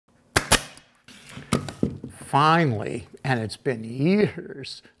finally, and it's been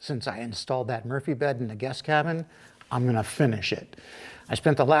years since I installed that Murphy bed in the guest cabin, I'm gonna finish it. I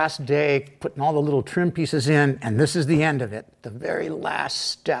spent the last day putting all the little trim pieces in, and this is the end of it, the very last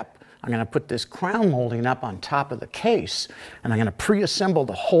step. I'm gonna put this crown molding up on top of the case, and I'm gonna pre-assemble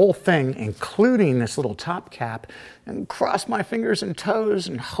the whole thing, including this little top cap, and cross my fingers and toes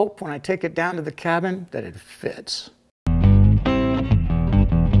and hope when I take it down to the cabin that it fits.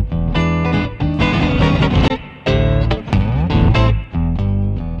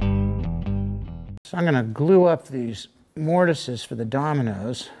 So I'm gonna glue up these mortises for the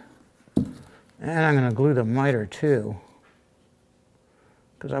dominoes, and I'm gonna glue the miter too,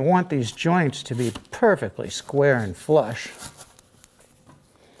 because I want these joints to be perfectly square and flush.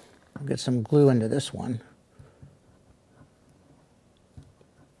 I'll get some glue into this one.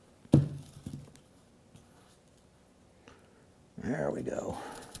 There we go.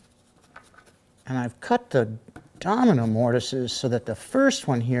 And I've cut the domino mortises so that the first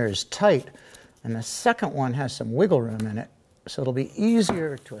one here is tight and the second one has some wiggle room in it. So it'll be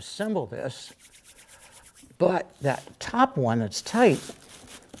easier to assemble this, but that top one that's tight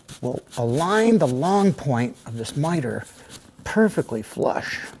will align the long point of this miter perfectly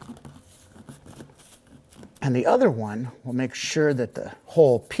flush. And the other one will make sure that the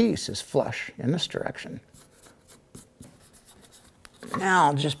whole piece is flush in this direction. Now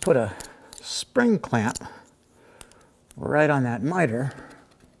I'll just put a spring clamp right on that miter.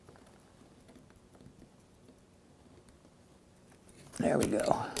 There we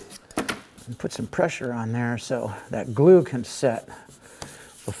go. And put some pressure on there so that glue can set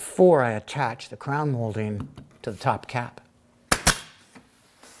before I attach the crown molding to the top cap.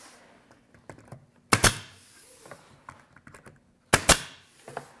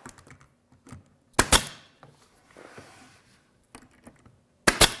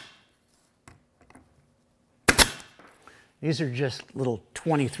 These are just little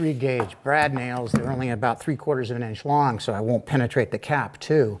 23 gauge brad nails. They're only about 3/4 of an inch long, so I won't penetrate the cap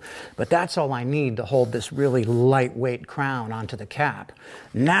too. But that's all I need to hold this really lightweight crown onto the cap.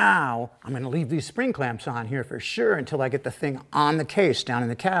 Now, I'm gonna leave these spring clamps on here for sure until I get the thing on the case down in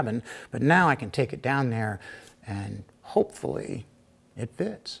the cabin. But now I can take it down there and hopefully it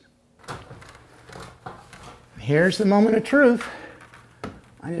fits. Here's the moment of truth.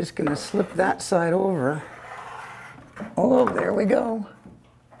 I'm just gonna slip that side over. Oh, there we go.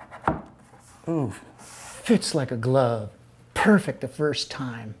 Ooh, fits like a glove. Perfect the first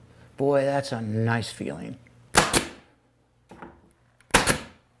time. Boy, that's a nice feeling. I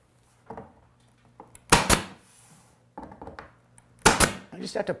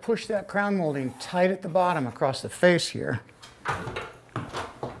just have to push that crown molding tight at the bottom across the face here.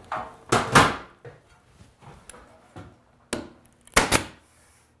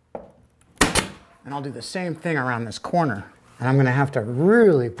 And I'll do the same thing around this corner. And I'm gonna have to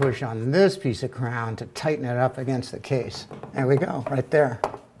really push on this piece of crown to tighten it up against the case. There we go, right there.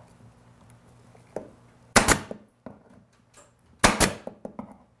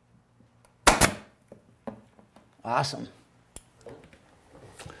 Awesome.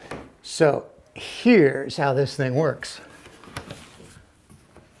 So here's how this thing works.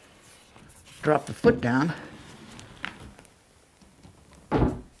 Drop the foot down,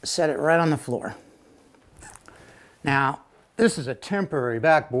 set it right on the floor. Now, this is a temporary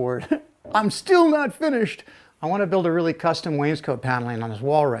backboard. I'm still not finished. I want to build a really custom wainscot paneling on this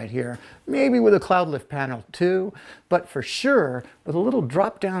wall right here, maybe with a cloud lift panel too, but for sure with a little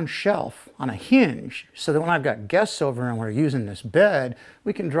drop-down shelf on a hinge so that when I've got guests over and we're using this bed,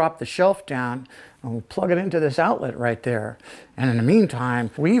 we can drop the shelf down and we'll plug it into this outlet right there. And in the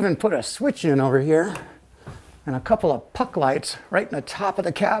meantime, we even put a switch in over here and a couple of puck lights right in the top of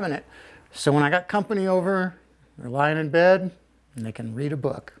the cabinet. So when I got company over, they're lying in bed and they can read a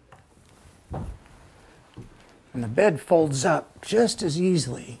book. And the bed folds up just as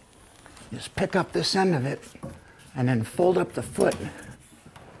easily. Just pick up this end of it and then fold up the foot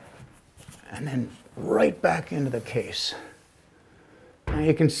and then right back into the case. Now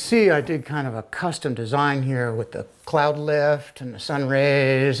you can see I did kind of a custom design here with the cloud lift and the sun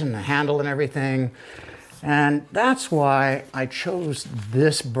rays and the handle and everything. And that's why I chose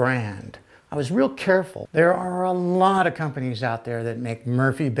this brand. I was real careful. There are a lot of companies out there that make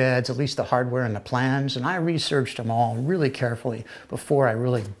Murphy beds, at least the hardware and the plans, and I researched them all really carefully before I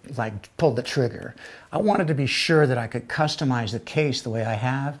really pulled the trigger. I wanted to be sure that I could customize the case the way I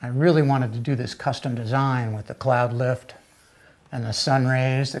have. I really wanted to do this custom design with the cloud lift and the sun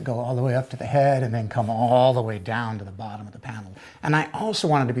rays that go all the way up to the head and then come all the way down to the bottom of the panel. And I also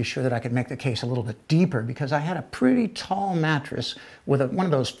wanted to be sure that I could make the case a little bit deeper because I had a pretty tall mattress with one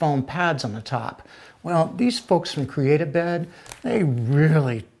of those foam pads on the top. Well, these folks from Create-A-Bed, they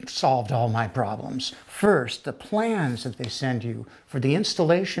really solved all my problems. First, the plans that they send you for the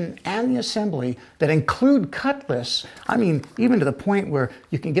installation and the assembly that include cut lists, I mean, even to the point where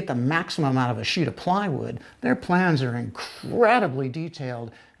you can get the maximum out of a sheet of plywood, their plans are incredibly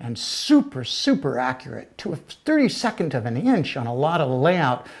detailed and super, super accurate to a 32nd of an inch on a lot of the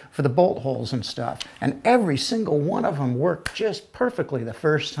layout for the bolt holes and stuff. And every single one of them worked just perfectly the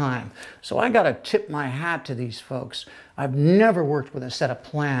first time. So I gotta tip my hat to these folks. I've never worked with a set of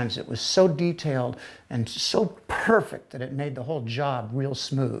plans that was so detailed and so perfect that it made the whole job real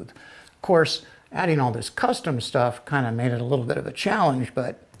smooth. Of course, adding all this custom stuff kind of made it a little bit of a challenge,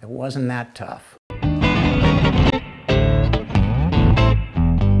 but it wasn't that tough.